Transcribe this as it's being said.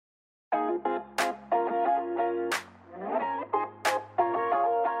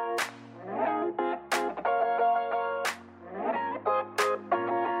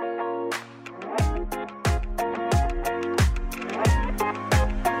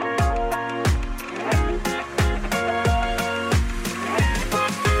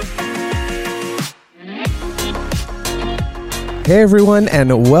Hey everyone,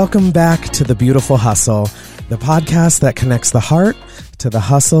 and welcome back to The Beautiful Hustle, the podcast that connects the heart to the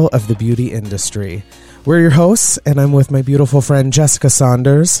hustle of the beauty industry. We're your hosts, and I'm with my beautiful friend Jessica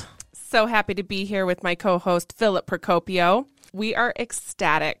Saunders. So happy to be here with my co-host Philip Procopio. We are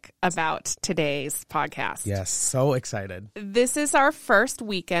ecstatic about today's podcast. Yes, so excited. This is our first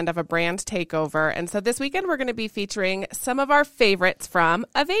weekend of a brand takeover, and so this weekend we're going to be featuring some of our favorites from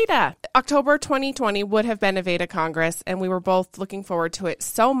Aveda. October 2020 would have been Aveda Congress, and we were both looking forward to it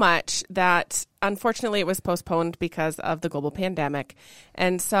so much that unfortunately it was postponed because of the global pandemic.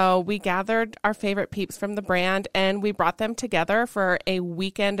 And so we gathered our favorite peeps from the brand and we brought them together for a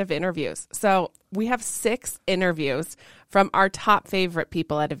weekend of interviews. So we have 6 interviews from our top favorite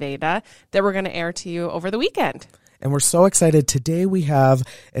people at Aveda that we're going to air to you over the weekend. And we're so excited. Today we have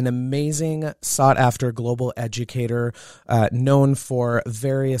an amazing sought-after global educator known for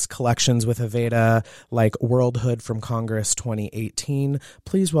various collections with Aveda, like Worldhood from Congress 2018.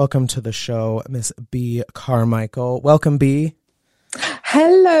 Please welcome to the show, Miss Bea Carmichael. Welcome, Bea.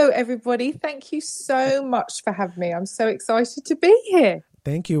 Hello, everybody. Thank you so much for having me. I'm so excited to be here.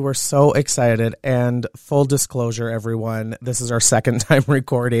 Thank you. We're so excited. And full disclosure, everyone, this is our second time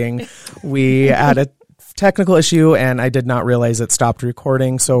recording. We had a technical issue and I did not realize it stopped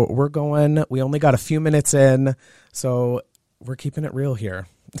recording. So we only got a few minutes in. So we're keeping it real here.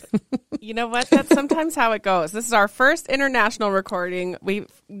 You know what? That's sometimes how it goes. This is our first international recording. We've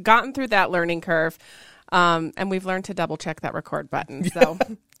gotten through that learning curve. And we've learned to double check that record button. So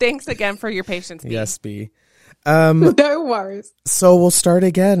thanks again for your patience, Bea. Yes, Bea. No worries. So we'll start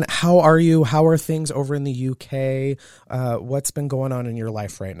again. How are you? How are things over in the UK? What's been going on in your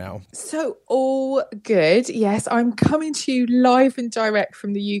life right now? So all good. Yes, I'm coming to you live and direct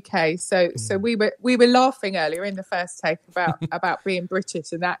from the UK. So we were laughing earlier in the first take about being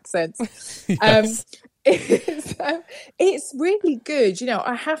British and accents. Yes. It's really good. You know,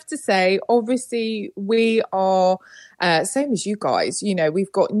 I have to say, obviously we are same as you guys. You know,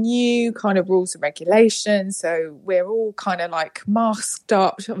 we've got new kind of rules and regulations. So we're all kind of like masked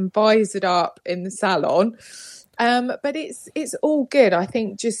up and visored up in the salon. But it's all good. I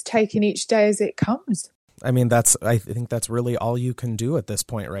think just taking each day as it comes. I mean, I think that's really all you can do at this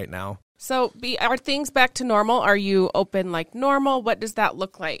point right now. So are things back to normal? Are you open like normal? What does that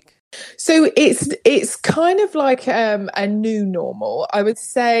look like? So it's kind of like a new normal. I would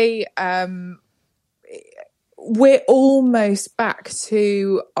say we're almost back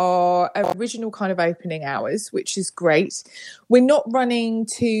to our original kind of opening hours, which is great. We're not running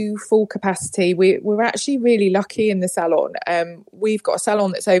to full capacity. We're actually really lucky in the salon. We've got a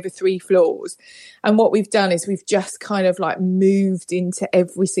salon that's over 3 floors. And what we've done is we've just kind of like moved into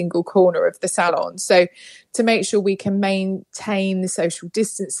every single corner of the salon. So to make sure we can maintain the social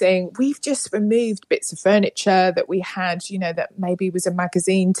distancing, we've just removed bits of furniture that we had, you know, that maybe was a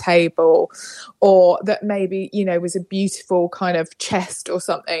magazine table or that maybe, you know, was a beautiful kind of chest or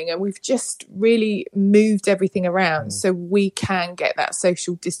something. And we've just really moved everything around so we can get that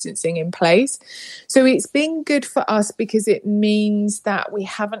social distancing in place. So it's been good for us because it means that we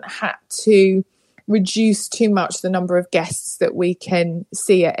haven't had to reduce too much the number of guests that we can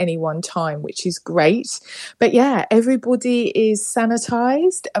see at any one time, which is great. But yeah, everybody is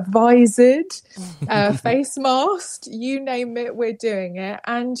sanitized, visored, face masked, you name it, we're doing it.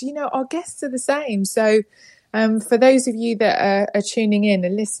 And, you know, our guests are the same. So for those of you that are tuning in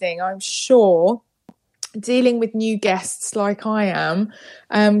and listening, I'm sure dealing with new guests like I am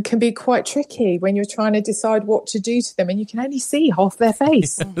can be quite tricky when you're trying to decide what to do to them and you can only see half their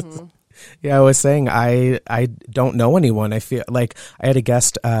face. Mm-hmm. Yeah, I was saying I don't know anyone. I feel like I had a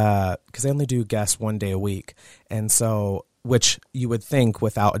guest because I only do guests 1 day a week. And so, which you would think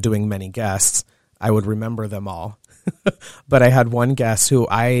without doing many guests, I would remember them all. But I had one guest who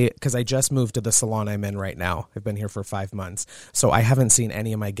because I just moved to the salon I'm in right now. I've been here for 5 months. So I haven't seen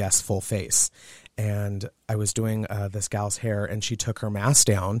any of my guests full face. And I was doing this gal's hair and she took her mask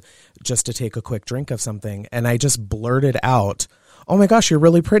down just to take a quick drink of something. And I just blurted out, "Oh my gosh, you're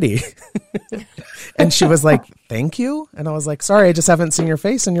really pretty." And she was like, "Thank you." And I was like, "Sorry, I just haven't seen your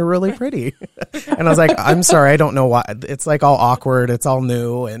face and you're really pretty." And I was like, "I'm sorry, I don't know why." It's like all awkward. It's all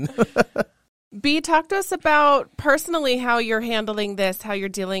new. And Bea, talk to us about personally how you're handling this, how you're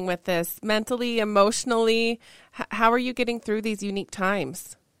dealing with this mentally, emotionally. How are you getting through these unique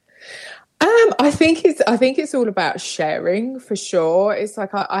times? I think it's all about sharing for sure. It's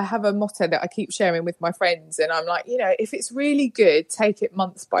like I have a motto that I keep sharing with my friends, and I'm like, you know, if it's really good, take it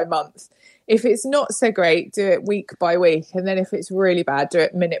month by month. If it's not so great, do it week by week, and then if it's really bad, do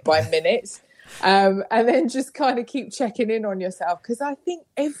it minute by minute. And then just kind of keep checking in on yourself, because I think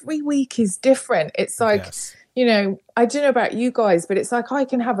every week is different. It's like, you know, I don't know about you guys, but it's like I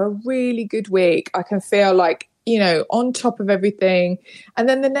can have a really good week. I can feel like, you know, on top of everything. And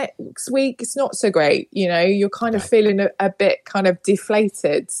then the next week, it's not so great. You know, you're kind of feeling a bit kind of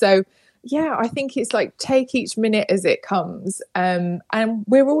deflated. So, yeah, I think it's like take each minute as it comes. And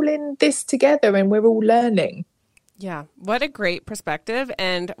we're all in this together and we're all learning. Yeah. What a great perspective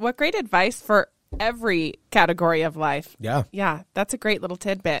and what great advice for every category of life. Yeah. Yeah. That's a great little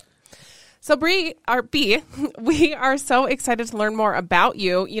tidbit. So B, we are so excited to learn more about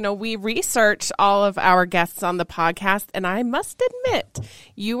you. You know, we researched all of our guests on the podcast, and I must admit,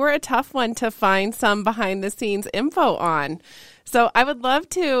 you were a tough one to find some behind the scenes info on. So I would love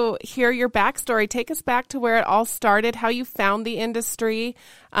to hear your backstory. Take us back to where it all started, how you found the industry,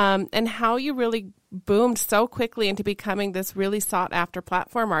 and how you really boomed so quickly into becoming this really sought after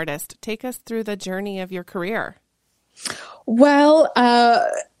platform artist. Take us through the journey of your career. Well,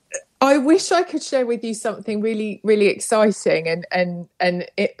 I wish I could share with you something really, really exciting and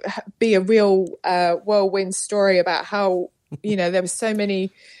it be a real whirlwind story about how, you know, there were so many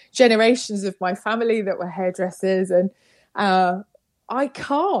generations of my family that were hairdressers, and I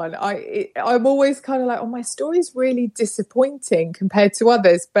can't. I'm always kind of like, oh, my story's really disappointing compared to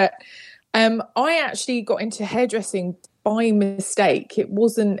others. But I actually got into hairdressing by mistake. It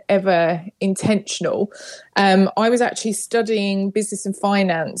wasn't ever intentional. I was actually studying business and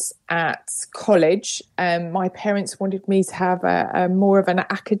finance at college. My parents wanted me to have a more of an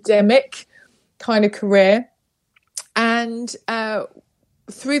academic kind of career. And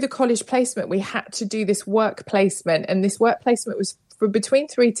through the college placement, we had to do this work placement. And this work placement was for between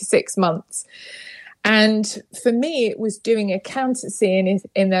 3 to 6 months. And for me, it was doing accountancy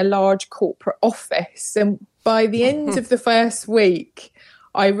in a large corporate office. And by the end of the first week,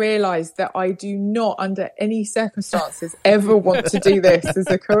 I realized that I do not, under any circumstances, ever want to do this as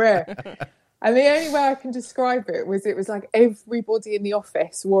a career. And the only way I can describe it was like everybody in the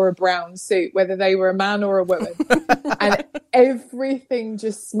office wore a brown suit, whether they were a man or a woman. And everything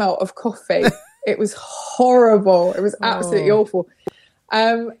just smelt of coffee. It was horrible. It was absolutely awful.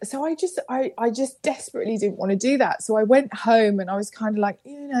 So I just desperately didn't want to do that. So I went home and I was kind of like,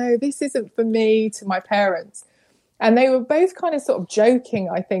 you know, this isn't for me, to my parents. And they were both kind of sort of joking,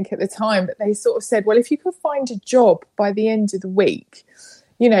 I think, at the time. But they sort of said, well, if you could find a job by the end of the week,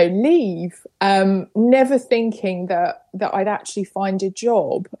 you know, leave. Never thinking that I'd actually find a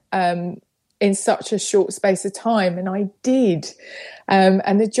job in such a short space of time. And I did.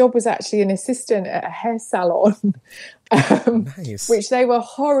 And the job was actually an assistant at a hair salon. Nice. Which they were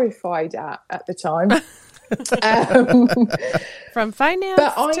horrified at the time. From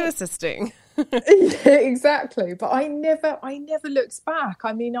finance to assisting. Yeah, exactly. But I never looked back.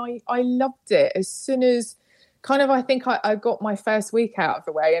 I mean, I loved it as soon as kind of, I think I got my first week out of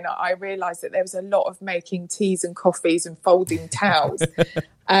the way, and I realized that there was a lot of making teas and coffees and folding towels.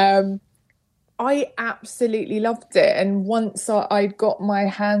 I absolutely loved it. And once I'd got my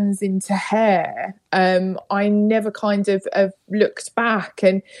hands into hair, I never kind of looked back.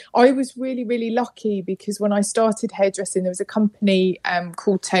 And I was really, really lucky because when I started hairdressing, there was a company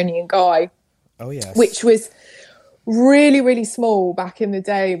called Tony and Guy. Oh, yes. Which was really, really small back in the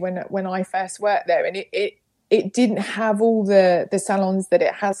day when I first worked there. And it didn't have all the salons that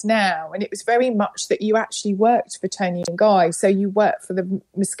it has now. And it was very much that you actually worked for Tony and Guy. So you worked for the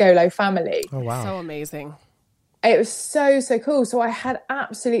Mascolo family. Oh, wow. So amazing. It was so, so cool. So I had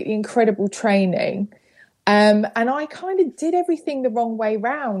absolutely incredible training. And I kind of did everything the wrong way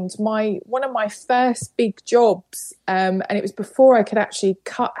round. One of my first big jobs, and it was before I could actually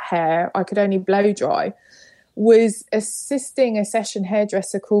cut hair, I could only blow dry, was assisting a session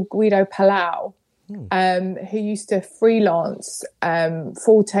hairdresser called Guido Palau. Who used to freelance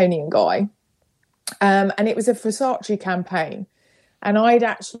for Tony and Guy. And it was a Versace campaign. And I'd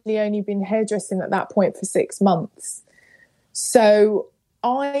actually only been hairdressing at that point for 6 months. So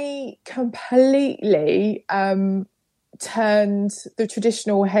I completely turned the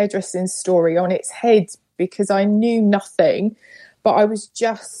traditional hairdressing story on its head because I knew nothing, but I was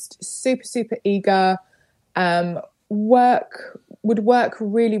just super, super eager, would work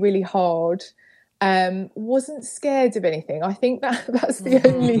really, really hard. Wasn't scared of anything. I think that's the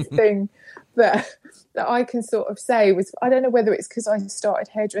only thing that I can sort of say was, I don't know whether it's because I started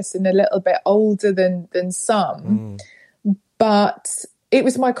hairdressing a little bit older than some, but it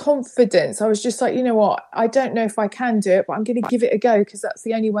was my confidence. I was just like, you know what, I don't know if I can do it, but I'm going to give it a go because that's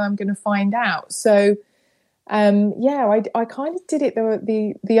the only way I'm going to find out. So, I kind of did it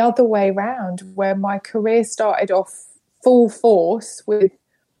the other way around, where my career started off full force with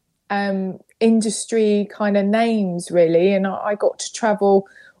industry kind of names, really, and I got to travel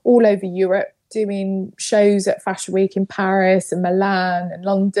all over Europe, doing shows at Fashion Week in Paris and Milan and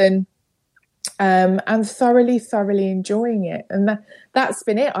London, and thoroughly enjoying it. And that's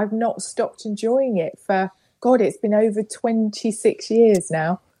been it. I've not stopped enjoying it for, God, it's been over 26 years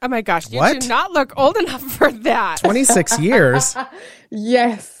now. Oh my gosh, you What? do not look old enough for that. 26 years.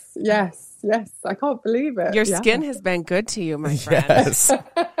 Yes. I can't believe it. Your skin has been good to you, my friend. Yes.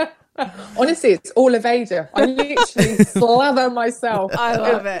 Honestly, it's all Aveda. I literally slather myself. I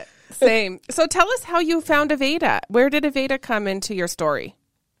love it. Same. So tell us how you found Aveda. Where did Aveda come into your story?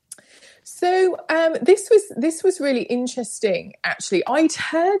 So this was really interesting, actually. I'd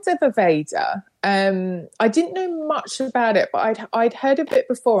heard of Aveda. I didn't know much about it, but I'd heard of it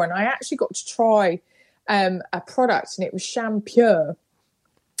before, and I actually got to try a product, and it was Shampoo.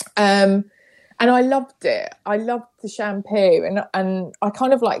 And I loved it. I loved the shampoo, and I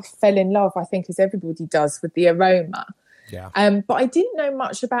kind of like fell in love, I think, as everybody does, with the aroma. Yeah. But I didn't know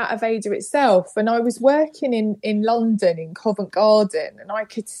much about Aveda itself. And I was working in London, in Covent Garden, and I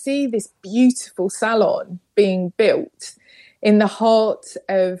could see this beautiful salon being built in the heart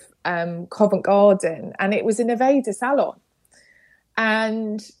of Covent Garden. And it was an Aveda salon.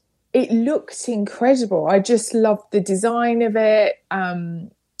 And it looked incredible. I just loved the design of it.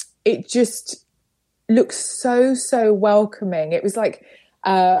 It just looked so welcoming. It was like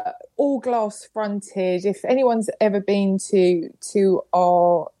all glass fronted. If anyone's ever been to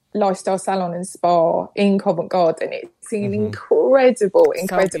our lifestyle salon and spa in Covent Garden, it's an incredible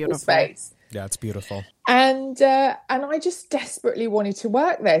space. Yeah, it's beautiful. And I just desperately wanted to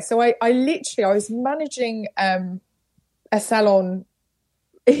work there. So I was managing a salon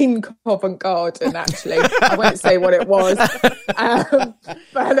in Covent Garden, actually. I won't say what it was.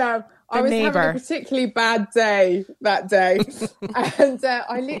 But I was having a particularly bad day that day. And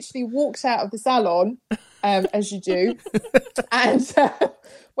I literally walked out of the salon, as you do, and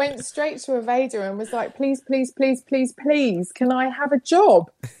went straight to Aveda and was like, please, can I have a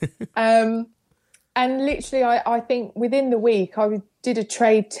job? And literally, I think within the week, I did a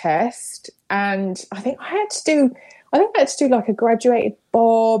trade test, and I think I had to do like a graduated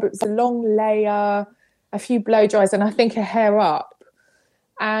bob. It was a long layer, a few blow dries, and I think a hair up.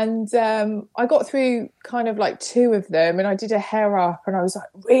 And I got through kind of like 2 of them, and I did a hair up, and I was like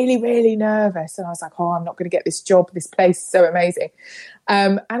really nervous. And I was like, oh, I'm not going to get this job. This place is so amazing.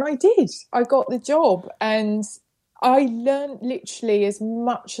 And I did. I got the job, and I learned literally as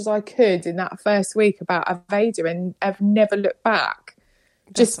much as I could in that first week about Aveda, and I've never looked back.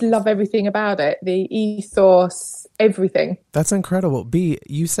 Just love everything about it. The ethos, everything. That's incredible. Bea,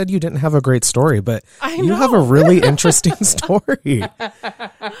 you said you didn't have a great story, but you have a really interesting story.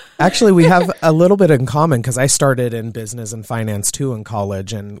 Actually, we have a little bit in common, because I started in business and finance too in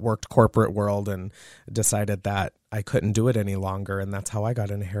college, and worked corporate world, and decided that I couldn't do it any longer. And that's how I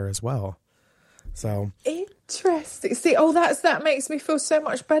got into hair as well. So interesting. See, that makes me feel so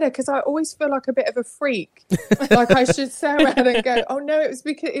much better, because I always feel like a bit of a freak. Like I should say around and go, oh no, it was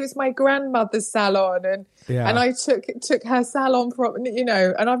because it was my grandmother's salon, and I took her salon from, and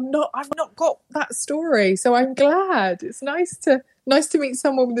I've not got that story. So I'm glad. It's nice to meet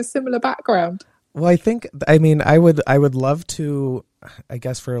someone with a similar background. Well, I would love to, I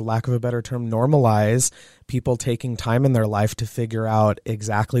guess for lack of a better term, normalize people taking time in their life to figure out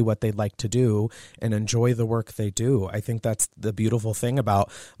exactly what they'd like to do and enjoy the work they do. I think that's the beautiful thing about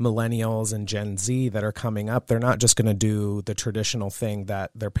millennials and Gen Z that are coming up. They're not just going to do the traditional thing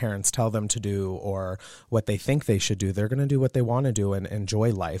that their parents tell them to do or what they think they should do. They're going to do what they want to do and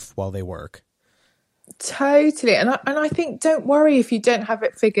enjoy life while they work. Totally. And I think, don't worry if you don't have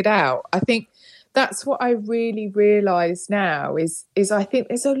it figured out. I think that's what I really realise now is I think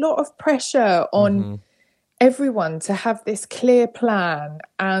there's a lot of pressure on everyone to have this clear plan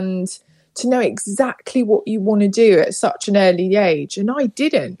and to know exactly what you want to do at such an early age. And I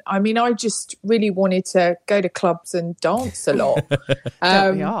didn't. I mean, I just really wanted to go to clubs and dance a lot.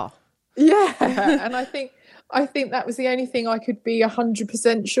 Don't we all? Yeah. And I think that was the only thing I could be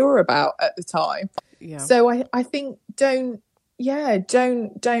 100% sure about at the time. Yeah. So I think don't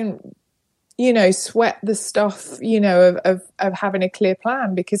sweat the stuff, of having a clear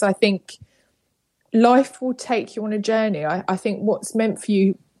plan, because I think life will take you on a journey. I think what's meant for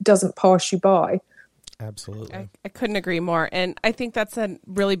you doesn't pass you by. Absolutely. I couldn't agree more. And I think that's a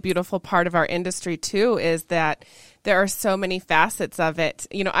really beautiful part of our industry too, is that there are so many facets of it.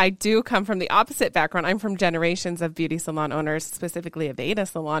 I do come from the opposite background. I'm from generations of beauty salon owners, specifically Aveda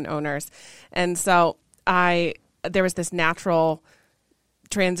salon owners. And so there was this natural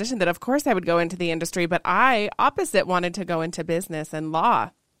transition that of course I would go into the industry, but I opposite wanted to go into business and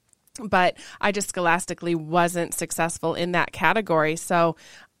law. but I just scholastically wasn't successful in that category. So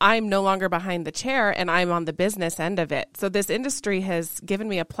I'm no longer behind the chair and I'm on the business end of it. So this industry has given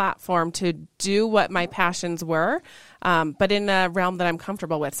me a platform to do what my passions were, but in a realm that I'm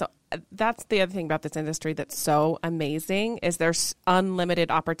comfortable with. So that's the other thing about this industry that's so amazing is there's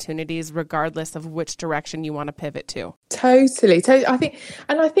unlimited opportunities regardless of which direction you want to pivot to. Totally.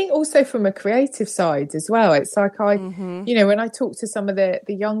 I think also from a creative side as well, it's like you know, when I talk to some of the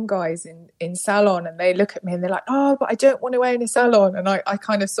young guys in salon and they look at me and they're like, oh, but I don't want to own a salon. And I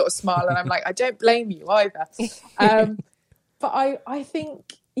kind of sort of smile and I'm like, I don't blame you either. But I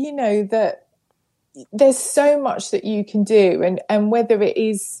think, you know, that there's so much that you can do, and whether it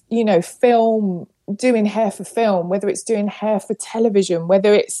is, you know, film, doing hair for film, whether it's doing hair for television,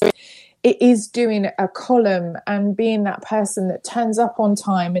 whether it is doing a column and being that person that turns up on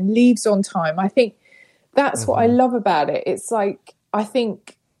time and leaves on time. I think that's what I love about it. It's like, I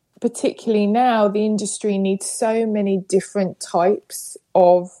think particularly now the industry needs so many different types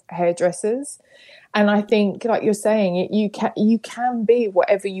of hairdressers. And I think, like you're saying, you can be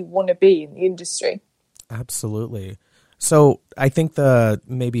whatever you want to be in the industry. Absolutely. So I think the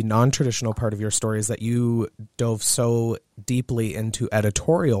maybe non-traditional part of your story is that you dove so deeply into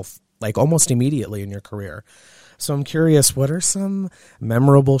editorial, like almost immediately in your career. So I'm curious, what are some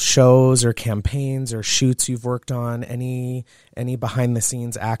memorable shows or campaigns or shoots you've worked on? Any behind the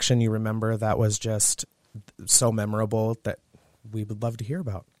scenes action you remember that was just so memorable that we would love to hear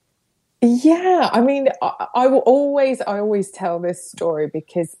about? Yeah, I mean, I always tell this story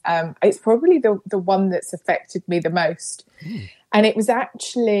because it's probably the one that's affected me the most. And it was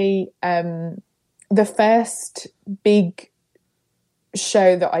actually the first big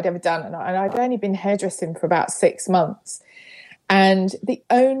show that I'd ever done. And I'd only been hairdressing for about 6 months. And the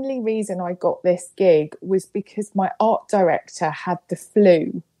only reason I got this gig was because my art director had the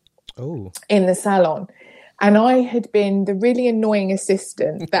flu in the salon. And I had been the really annoying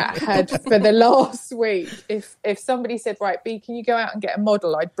assistant that had, for the last week, if somebody said, right, Bea, can you go out and get a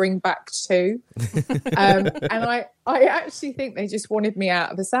model? I'd bring back 2. And I actually think they just wanted me out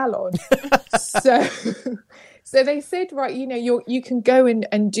of the salon. So they said, right, you know, you can go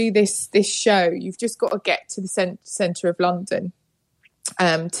and do this show. You've just got to get to the centre of London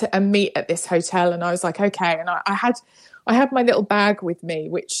and meet at this hotel. And I was like, okay. And I had my little bag with me,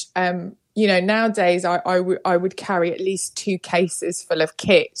 which... you know, nowadays I would carry at least 2 cases full of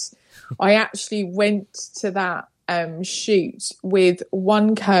kit. I actually went to that shoot with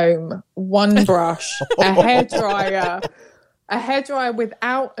 1 comb, 1 brush, a hairdryer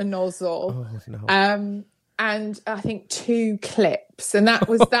without a nozzle, and I think 2 clips, and that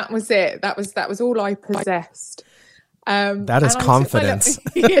was it. That was all I possessed. That is confidence,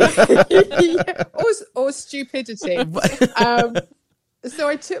 or stupidity. So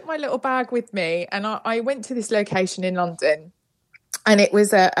I took my little bag with me and I went to this location in London, and it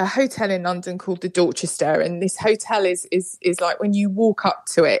was a hotel in London called the Dorchester. And this hotel is like, when you walk up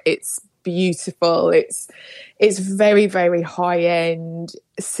to it, it's beautiful. It's very, very high end.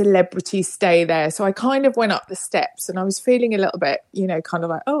 Celebrities stay there. So I kind of went up the steps and I was feeling a little bit, you know, kind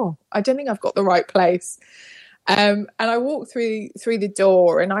of like, oh, I don't think I've got the right place. And I walked through the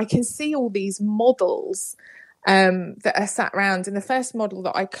door and I can see all these models that are sat around, and the first model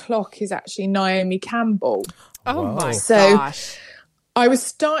that I clock is actually Naomi Campbell. Oh my gosh. I was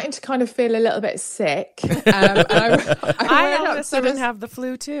starting to kind of feel a little bit sick. And I all of a sudden have the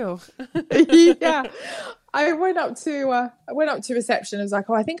flu too. Yeah. I went up to reception. I was like,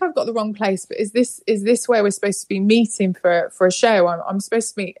 oh, I think I've got the wrong place, but is this where we're supposed to be meeting for a show? I'm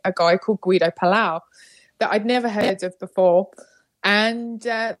supposed to meet a guy called Guido Palau that I'd never heard of before. And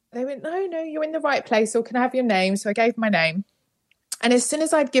they went, no, you're in the right place, or can I have your name? So I gave my name. And as soon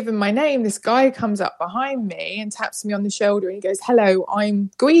as I'd given my name, this guy comes up behind me and taps me on the shoulder and he goes, hello,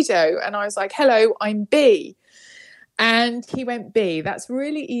 I'm Guido. And I was like, hello, I'm Bea. And he went, Bea, that's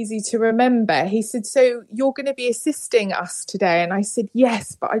really easy to remember. He said, so you're going to be assisting us today? And I said,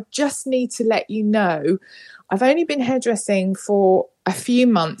 yes, but I just need to let you know, I've only been hairdressing for a few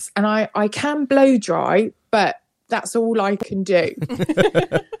months and I can blow dry, but that's all I can do.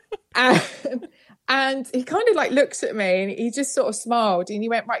 And he kind of like looks at me and he just sort of smiled and he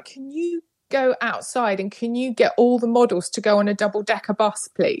went, right, can you go outside and can you get all the models to go on a double-decker bus,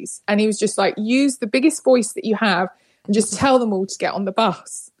 please? And he was just like, use the biggest voice that you have and just tell them all to get on the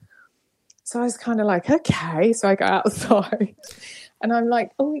bus. So I was kind of like, okay. So I go outside and I'm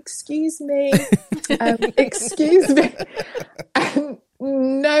like, oh, excuse me. Excuse me. And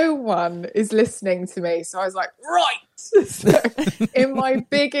no one is listening to me. So I was like, right. So in my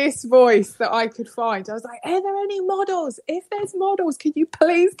biggest voice that I could find, I was like, are there any models? If there's models, can you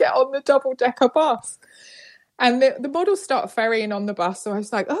please get on the double-decker bus? And the models start ferrying on the bus. So I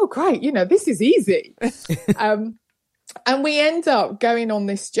was like, oh, great. This is easy. And we end up going on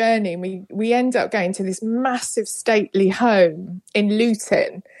this journey. We end up going to this massive stately home in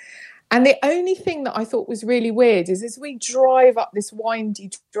Luton. And the only thing that I thought was really weird is as we drive up this windy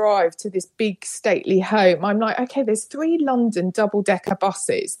drive to this big stately home, I'm like, okay, there's 3 London double-decker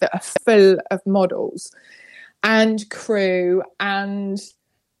buses that are full of models and crew and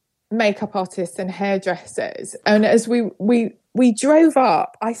makeup artists and hairdressers. And as we drove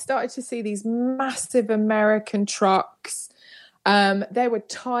up, I started to see these massive American trucks. There were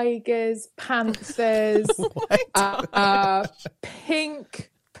tigers, panthers, pink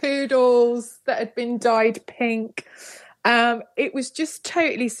poodles that had been dyed pink. It was just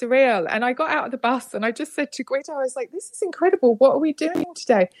totally surreal. And I got out of the bus and I just said to Guido, I was like, this is incredible. What are we doing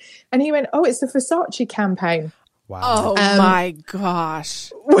today? And he went, oh, it's the Versace campaign. Wow. Oh my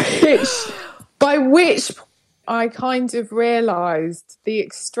gosh. By which I kind of realised the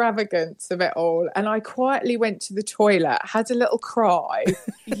extravagance of it all. And I quietly went to the toilet, had a little cry.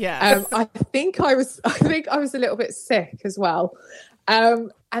 Yes. I think I was a little bit sick as well.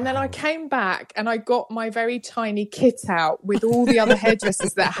 And then I came back and I got my very tiny kit out with all the other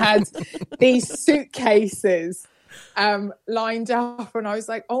hairdressers that had these suitcases lined up. And I was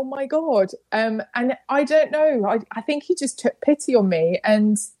like, oh my God. And I don't know. I think he just took pity on me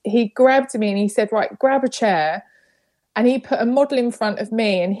and he grabbed me and he said, right, grab a chair. And he put a model in front of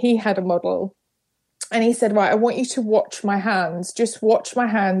me and he had a model. And he said, right, I want you to watch my hands. Just watch my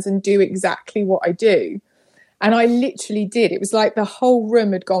hands and do exactly what I do. And I literally did. It was like the whole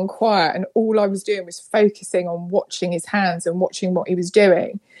room had gone quiet and all I was doing was focusing on watching his hands and watching what he was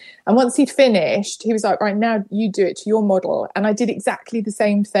doing. And once he'd finished, he was like, right, now you do it to your model. And I did exactly the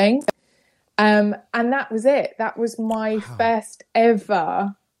same thing. And that was it. That was my first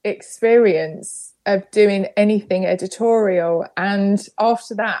ever experience of doing anything editorial. And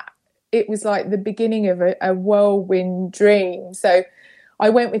after that, it was like the beginning of a whirlwind dream. So I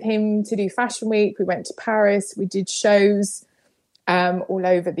went with him to do Fashion Week. We went to Paris. We did shows all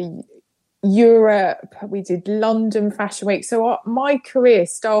over Europe. We did London Fashion Week. So my career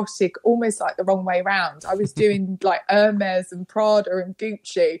started almost like the wrong way round. I was doing like Hermes and Prada and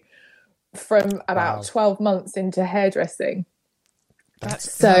Gucci from about 12 months into hairdressing.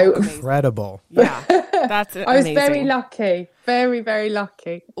 That's so incredible. Yeah, that's amazing. I was very lucky. Very, very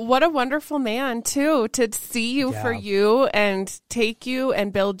lucky. What a wonderful man, too, to see you for you and take you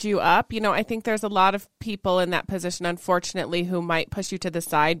and build you up. I think there's a lot of people in that position, unfortunately, who might push you to the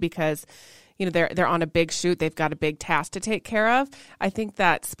side because, they're on a big shoot. They've got a big task to take care of. I think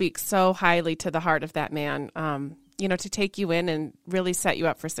that speaks so highly to the heart of that man, to take you in and really set you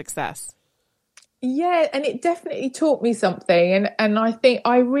up for success. Yeah, and it definitely taught me something. And I think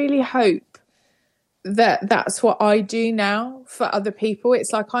I really hope that that's what I do now for other people.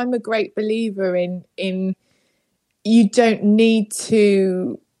 It's like I'm a great believer in you don't need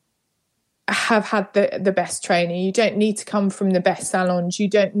to have had the best training. You don't need to come from the best salons. You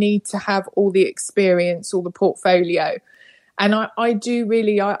don't need to have all the experience, all the portfolio. And I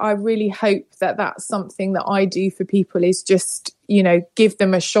really hope that that's something that I do for people is just, give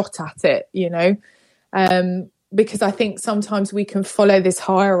them a shot at it, because I think sometimes we can follow this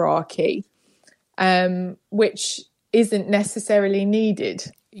hierarchy, which isn't necessarily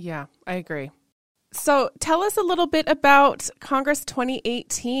needed. Yeah, I agree. So tell us a little bit about Congress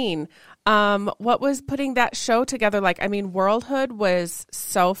 2018. What was putting that show together like? I mean, Worldhood was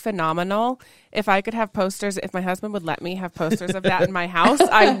so phenomenal. If I could have posters, if my husband would let me have posters of that in my house,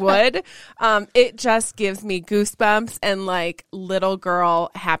 I would. It just gives me goosebumps and like little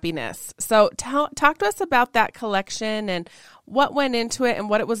girl happiness. So talk to us about that collection and what went into it and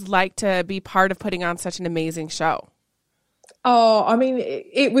what it was like to be part of putting on such an amazing show. Oh, I mean,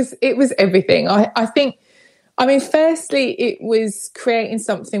 it was everything. I think, firstly, it was creating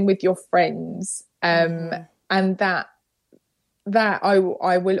something with your friends, and that I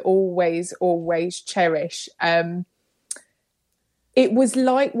will always cherish. It was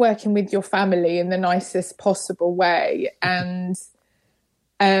like working with your family in the nicest possible way, and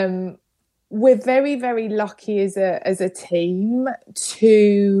we're very, very lucky as a team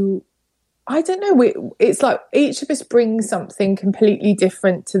to. I don't know. It's like each of us brings something completely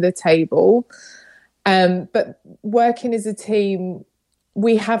different to the table. But working as a team,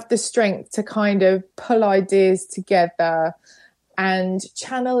 we have the strength to kind of pull ideas together and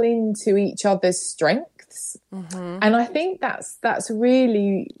channel into each other's strengths. strengths. And I think that's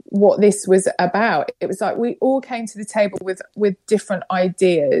really what this was about. It was like we all came to the table with different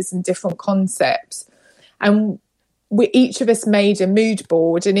ideas and different concepts, and each of us made a mood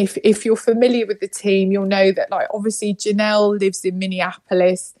board. And if you're familiar with the team, you'll know that, like, obviously Janelle lives in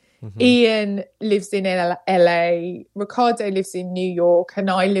Minneapolis, Ian lives in LA, Ricardo lives in New York, and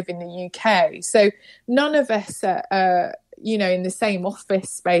I live in the UK. So none of us are in the same office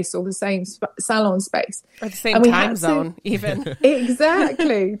space or the same salon space. Or the same time zone, even.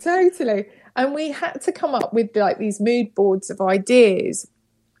 Exactly, totally. And we had to come up with, like, these mood boards of ideas.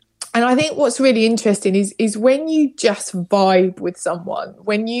 And I think what's really interesting is when you just vibe with someone,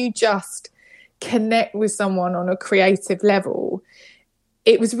 when you just connect with someone on a creative level.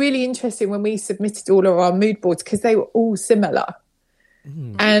 It was really interesting when we submitted all of our mood boards because they were all similar.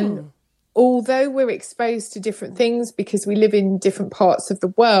 And although we're exposed to different things because we live in different parts of the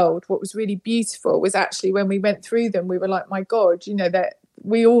world, what was really beautiful was actually when we went through them, we were like, my God, that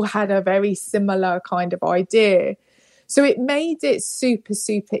we all had a very similar kind of idea. So it made it super,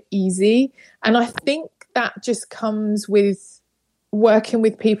 super easy. And I think that just comes with working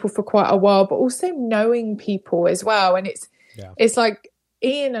with people for quite a while, but also knowing people as well. And it's like,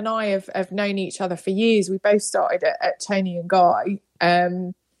 Ian and I have known each other for years. We both started at Tony and Guy.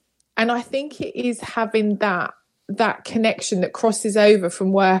 And I think it is having that connection that crosses over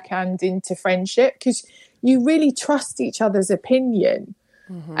from work and into friendship, because you really trust each other's opinion.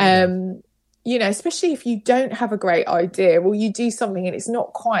 Especially if you don't have a great idea, well, you do something and it's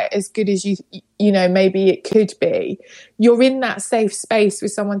not quite as good as maybe it could be. You're in that safe space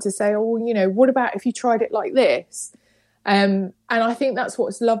with someone to say, oh, what about if you tried it like this? And I think that's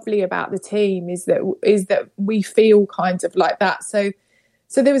what's lovely about the team is that we feel kind of like that. So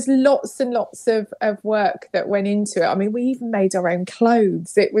there was lots and lots of work that went into it. I mean, we even made our own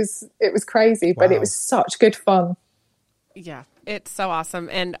clothes. It was crazy, but it was such good fun. Yeah, it's so awesome.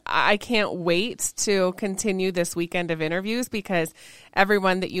 And I can't wait to continue this weekend of interviews because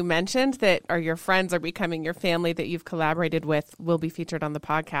everyone that you mentioned that are your friends or becoming your family that you've collaborated with will be featured on the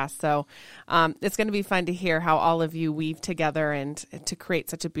podcast. So it's going to be fun to hear how all of you weave together and to create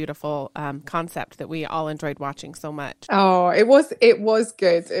such a beautiful concept that we all enjoyed watching so much. Oh, it was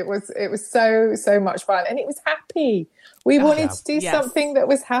good. It was so much fun, and it was happy. We wanted to do something that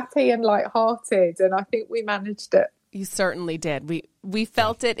was happy and lighthearted, and I think we managed it. You certainly did. We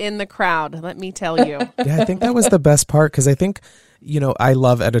felt it in the crowd, let me tell you. Yeah, I think that was the best part because I think, I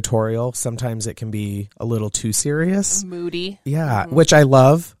love editorial. Sometimes it can be a little too serious. Moody. Yeah, which I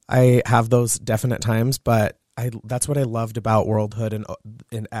love. I have those definite times, but that's what I loved about Worldhood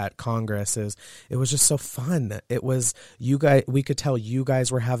and at Congress is it was just so fun. It was you guys. We could tell you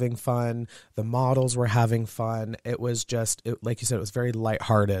guys were having fun. The models were having fun. It was just like you said, it was very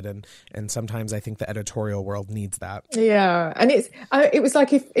lighthearted, and sometimes I think the editorial world needs that. Yeah, and it was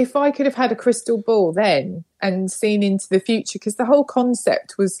like if I could have had a crystal ball then and seen into the future, because the whole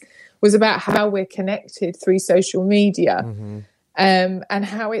concept was about how we're connected through social media, and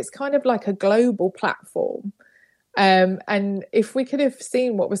how it's kind of like a global platform. And if we could have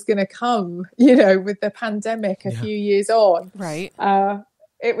seen what was going to come, with the pandemic a few years on, right?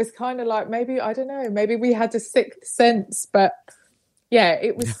 It was kind of like maybe we had a sixth sense, but yeah,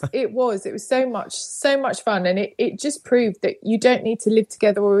 it was so much fun, and it just proved that you don't need to live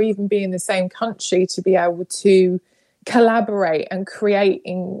together or even be in the same country to be able to collaborate and create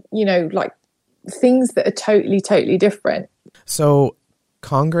in like things that are totally different. So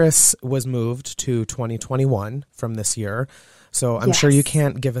Congress was moved to 2021 from this year. So I'm sure you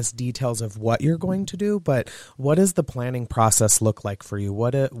can't give us details of what you're going to do, but what does the planning process look like for you?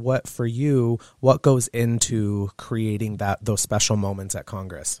 What goes into creating those special moments at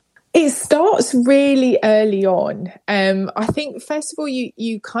Congress? It starts really early on. I think, first of all,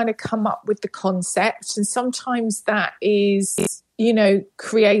 you kind of come up with the concept, and sometimes that is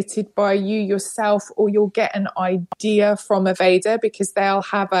created by you yourself, or you'll get an idea from Aveda because they'll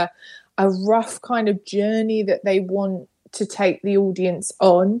have a rough kind of journey that they want to take the audience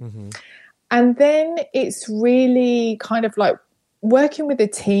on. And then it's really kind of like working with a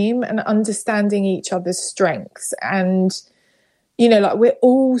team and understanding each other's strengths. And, like we're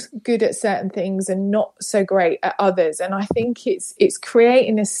all good at certain things and not so great at others. And I think it's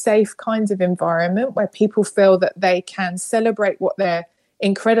creating a safe kind of environment where people feel that they can celebrate what they're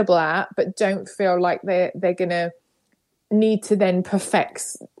incredible at, but don't feel like they're going to need to then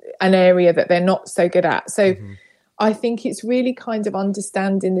perfect an area that they're not so good at. So I think it's really kind of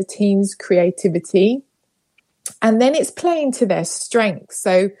understanding the team's creativity, and then it's playing to their strengths.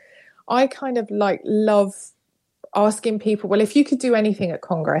 So I kind of love asking people, well, if you could do anything at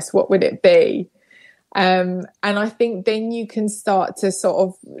Congress, what would it be? And I think then you can start to sort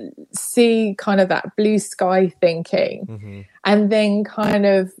of see kind of that blue sky thinking, and then kind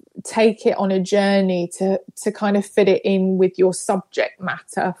of take it on a journey to kind of fit it in with your subject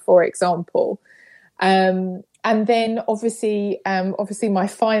matter, for example. And then obviously my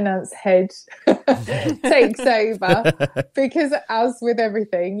finance head takes over, because as with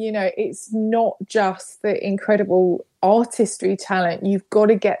everything, you know, it's not just the incredible artistry talent. You've got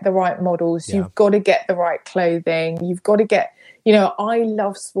to get the right models. Yeah. You've got to get the right clothing. You've got to get, you know, I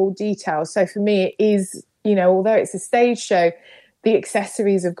love small details. So for me, it is, you know, although it's a stage show, the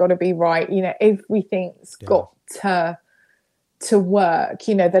accessories have got to be right. You know, everything's got to work,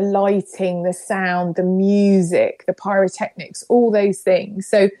 you know, the lighting, the sound, the music, the pyrotechnics, all those things.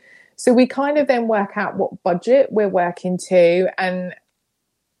 So we kind of then work out what budget we're working to and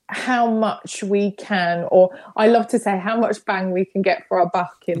how much we can, or I love to say how much bang we can get for our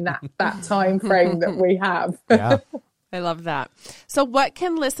buck in that time frame that we have. Yeah. I love that. So what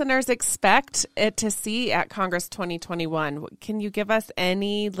can listeners expect to see at Congress 2021? Can you give us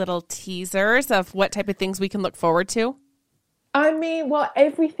any little teasers of what type of things we can look forward to? I mean, well,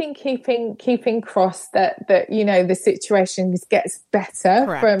 everything keeping crossed that you know the situation gets better.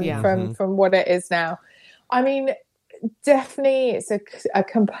 Correct, from what it is now. I mean, definitely it's a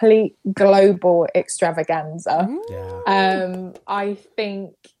complete global extravaganza. Yeah. I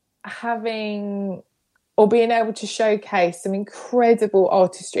think having or being able to showcase some incredible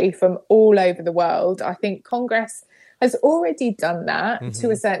artistry from all over the world. I think Congress has already done that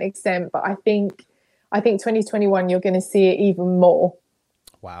to a certain extent, but I think 2021, you're going to see it even more.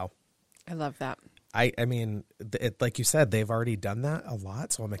 Wow. I love that. I mean, like you said, they've already done that a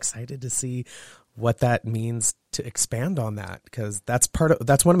lot. So I'm excited to see what that means to expand on that, because that's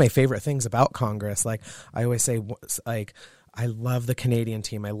one of my favorite things about Congress. Like I always say, like, I love the Canadian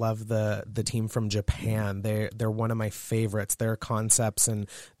team. I love the team from Japan. They're one of my favorites. Their concepts and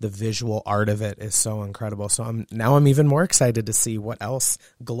the visual art of it is so incredible. So I'm even more excited to see what else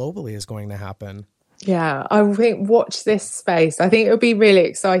globally is going to happen. Yeah, I think watch this space. I think it'll be really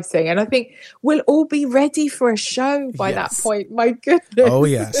exciting. And I think we'll all be ready for a show by that point. My goodness. Oh,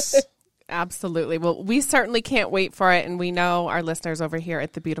 yes. Absolutely. Well, we certainly can't wait for it. And we know our listeners over here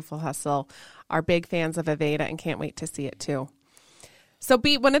at The Beautiful Hustle are big fans of Aveda and can't wait to see it too. So,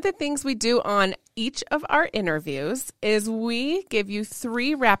 Bea, one of the things we do on each of our interviews is we give you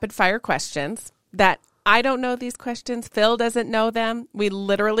 3 rapid fire questions that I don't know these questions. Phil doesn't know them. We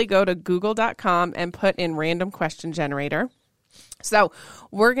literally go to google.com and put in random question generator. So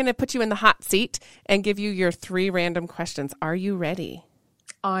we're going to put you in the hot seat and give you your 3 random questions. Are you ready?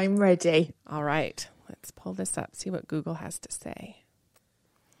 I'm ready. All right. Let's pull this up, see what Google has to say.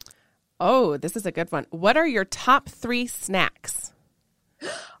 Oh, this is a good one. What are your top 3 snacks?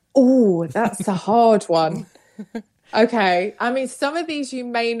 Oh, that's a hard one. Okay. I mean, some of these you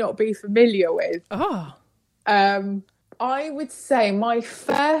may not be familiar with. Oh. I would say my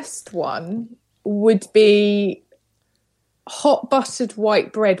first one would be hot buttered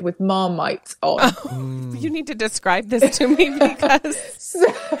white bread with Marmite on. Oh, you need to describe this to me because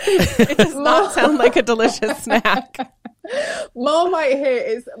it does not sound like a delicious snack. Marmite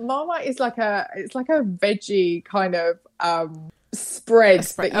is like a veggie kind of spread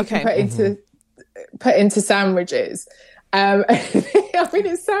that you can put into sandwiches. I mean,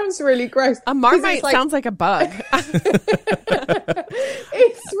 it sounds really gross. A Marmite sounds like a bug.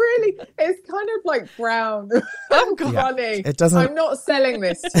 It's kind of like brown. Oh, God. Funny. It doesn't. I'm not selling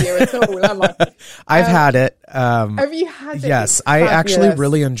this to you at all, am I? I've had it. Have you had it? Yes, I actually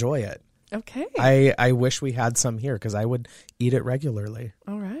really enjoy it. Okay. I wish we had some here because I would eat it regularly.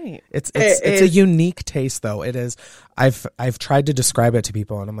 All right. It's a unique taste though. It is. I've tried to describe it to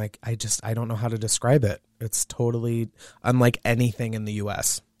people and I'm like, I don't know how to describe it. It's totally unlike anything in the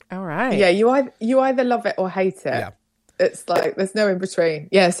US. All right. Yeah, you either love it or hate it. Yeah. It's like there's no in between.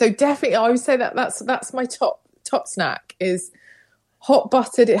 Yeah, so definitely I would say that's my top snack is hot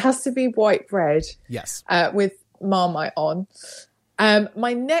buttered. It has to be white bread. Yes. With Marmite on.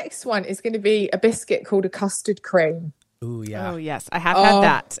 My next one is going to be a biscuit called a custard cream. Ooh, yeah. Oh, yes. I have had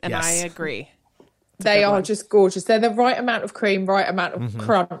that, and I agree. They are just gorgeous. They're the right amount of cream, right amount of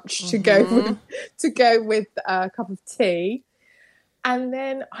crunch to go with a cup of tea. And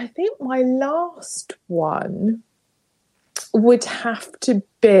then I think my last one would have to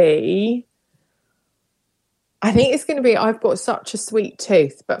be, I think it's going to be, I've got such a sweet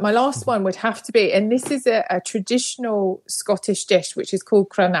tooth, but my last one would have to be, and this is a traditional Scottish dish, which is called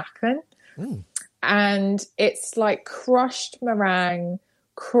cranachan. And it's like crushed meringue,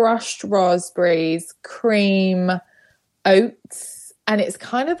 crushed raspberries, cream, oats, and it's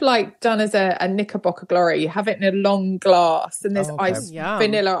kind of like done as a Knickerbocker Glory. You have it in a long glass, and there's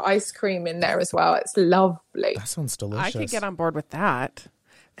vanilla ice cream in there as well. It's lovely. That sounds delicious. I could get on board with that.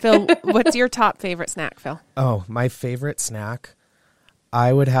 Phil, what's your top favorite snack, Phil? Oh, my favorite snack,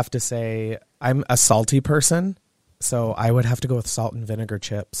 I would have to say I'm a salty person, so I would have to go with salt and vinegar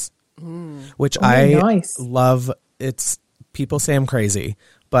chips, which love. It's people say I'm crazy,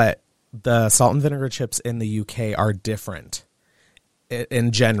 but the salt and vinegar chips in the UK are different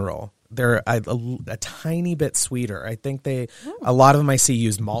in general. They're a tiny bit sweeter. I think a lot of them I see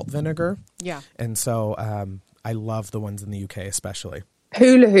use malt vinegar. Yeah. And so I love the ones in the UK especially.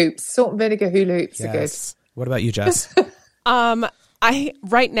 Hula hoops, salt and vinegar hula hoops are good. What about you, Jess?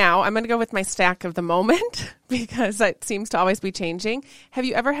 Right now, I'm going to go with my snack of the moment because it seems to always be changing. Have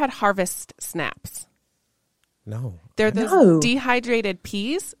you ever had Harvest Snaps? No. They're those dehydrated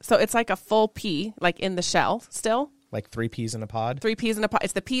peas. So it's like a full pea, like in the shell still. Like 3 peas in a pod? 3 peas in a pod.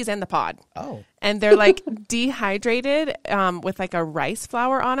 It's the peas and the pod. Oh. And they're like dehydrated with like a rice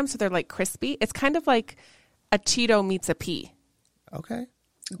flour on them. So they're like crispy. It's kind of like a Cheeto meets a pea. Okay.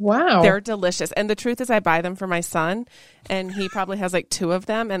 Wow. They're delicious. And the truth is I buy them for my son, and he probably has like 2 of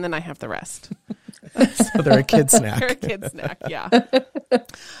them, and then I have the rest. So they're a kid snack. They're a kid snack, yeah.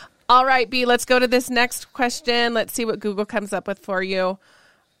 All right, Bea, let's go to this next question. Let's see what Google comes up with for you.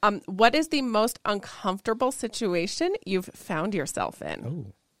 What is the most uncomfortable situation you've found yourself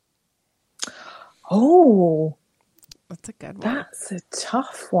in? Oh. That's a good one. That's a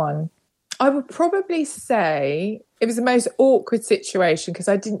tough one. I would probably say it was the most awkward situation because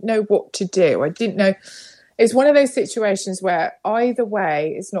I didn't know what to do. I didn't know. It's one of those situations where either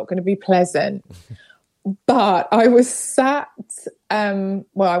way it's not going to be pleasant. But I was sat, I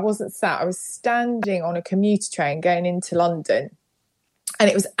wasn't sat. I was standing on a commuter train going into London, and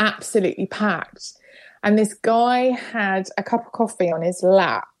it was absolutely packed. And this guy had a cup of coffee on his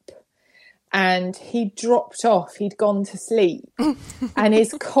lap. And he dropped off. He'd gone to sleep. And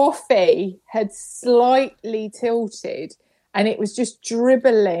his coffee had slightly tilted. And it was just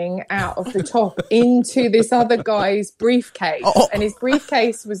dribbling out of the top into this other guy's briefcase. Oh. And his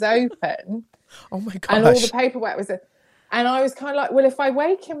briefcase was open. Oh, my gosh. And all the paperwork was... And I was kind of like, well, if I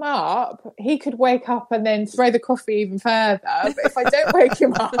wake him up, he could wake up and then throw the coffee even further. But if I don't wake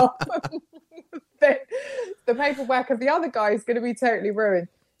him up, then the paperwork of the other guy is going to be totally ruined.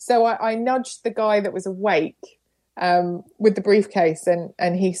 So I nudged the guy that was awake with the briefcase,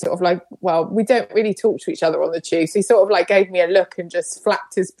 and he sort of like, well, we don't really talk to each other on the tube. So he sort of like gave me a look and just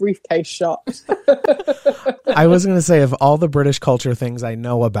flapped his briefcase shut. I was going to say, of all the British culture things I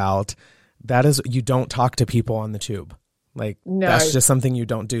know about, that is, you don't talk to people on the tube. Like, no. That's just something you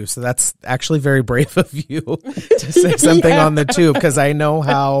don't do. So that's actually very brave of you to say something on the tube, because I know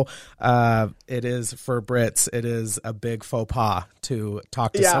how it is for Brits. It is a big faux pas to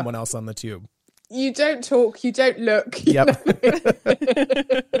talk to someone else on the tube. You don't talk, you don't look. Yep.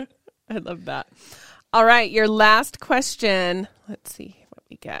 I love that. All right, your last question. Let's see what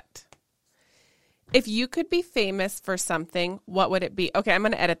we get. If you could be famous for something, what would it be? Okay, I'm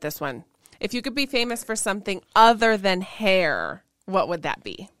going to edit this one. If you could be famous for something other than hair, what would that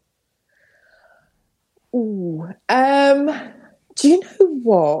be? Ooh, do you know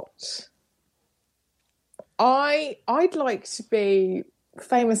what? I'd like to be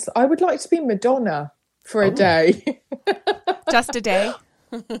famous. I would like to be Madonna for a day. Just a day?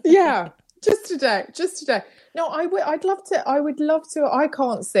 Yeah, just a day. Just a day. No, I'd love to. I would love to. I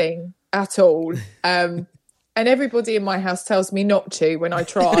can't sing at all. And everybody in my house tells me not to when I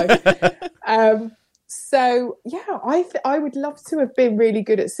try. So, yeah, I would love to have been really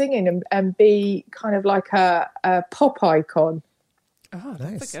good at singing and be kind of like a pop icon. Oh,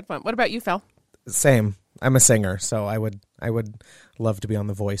 that's a good one. What about you, Phil? Same. I'm a singer, so I would love to be on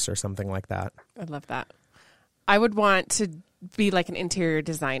The Voice or something like that. I love that. I would want to be like an interior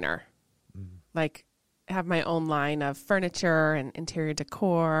designer, like have my own line of furniture and interior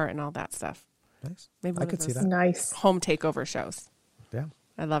decor and all that stuff. Nice. Maybe I could see that. Nice home takeover shows. Yeah,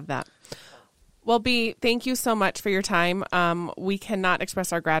 I love that. Well, Bea, thank you so much for your time. We cannot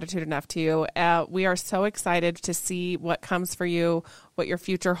express our gratitude enough to you. We are so excited to see what comes for you, what your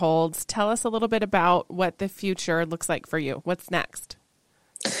future holds. Tell us a little bit about what the future looks like for you. What's next?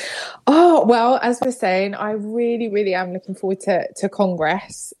 Oh, well, as we're saying, I really, really am looking forward to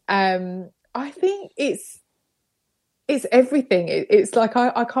Congress. I think it's everything. It's like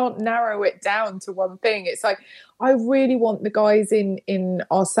I can't narrow it down to one thing. It's like I really want the guys in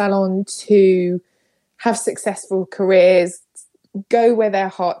our salon to have successful careers, go where their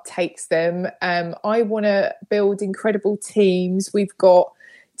heart takes them. I want to build incredible teams. We've got,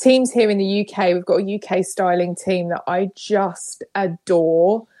 teams here in the UK. We've got a UK styling team that I just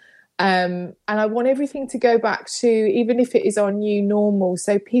adore. And I want everything to go back to, even if it is our new normal,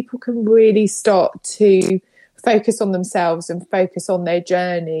 so people can really start to focus on themselves and focus on their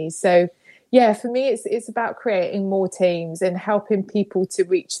journey. So yeah, for me, it's about creating more teams and helping people to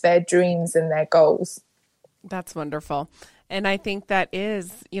reach their dreams and their goals. That's wonderful. And I think that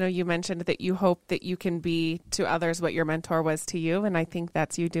is, you mentioned that you hope that you can be to others what your mentor was to you. And I think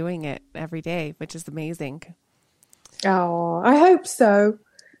that's you doing it every day, which is amazing. Oh, I hope so.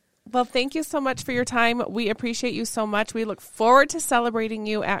 Well, thank you so much for your time. We appreciate you so much. We look forward to celebrating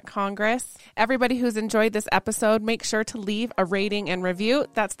you at Congress. Everybody who's enjoyed this episode, make sure to leave a rating and review.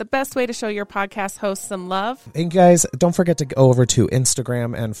 That's the best way to show your podcast host some love. And guys, don't forget to go over to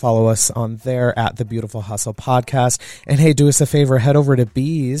Instagram and follow us on there at The Beautiful Hustle Podcast. And hey, do us a favor, head over to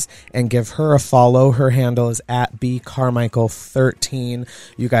Bee's and give her a follow. Her handle is at Bea Carmichael 13.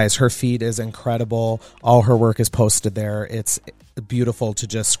 You guys, her feed is incredible. All her work is posted there. It's beautiful to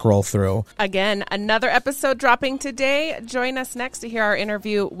just scroll through. Again, another episode dropping today. Join us next to hear our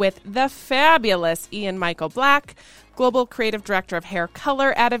interview with the fabulous Ian Michael Black, Global Creative Director of Hair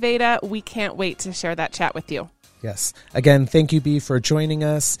Color at Aveda. We can't wait to share that chat with you. Yes. Again, thank you, Bea, for joining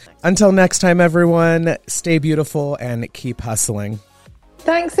us. Until next time, everyone, stay beautiful and keep hustling.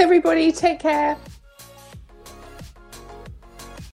 Thanks, everybody. Take care.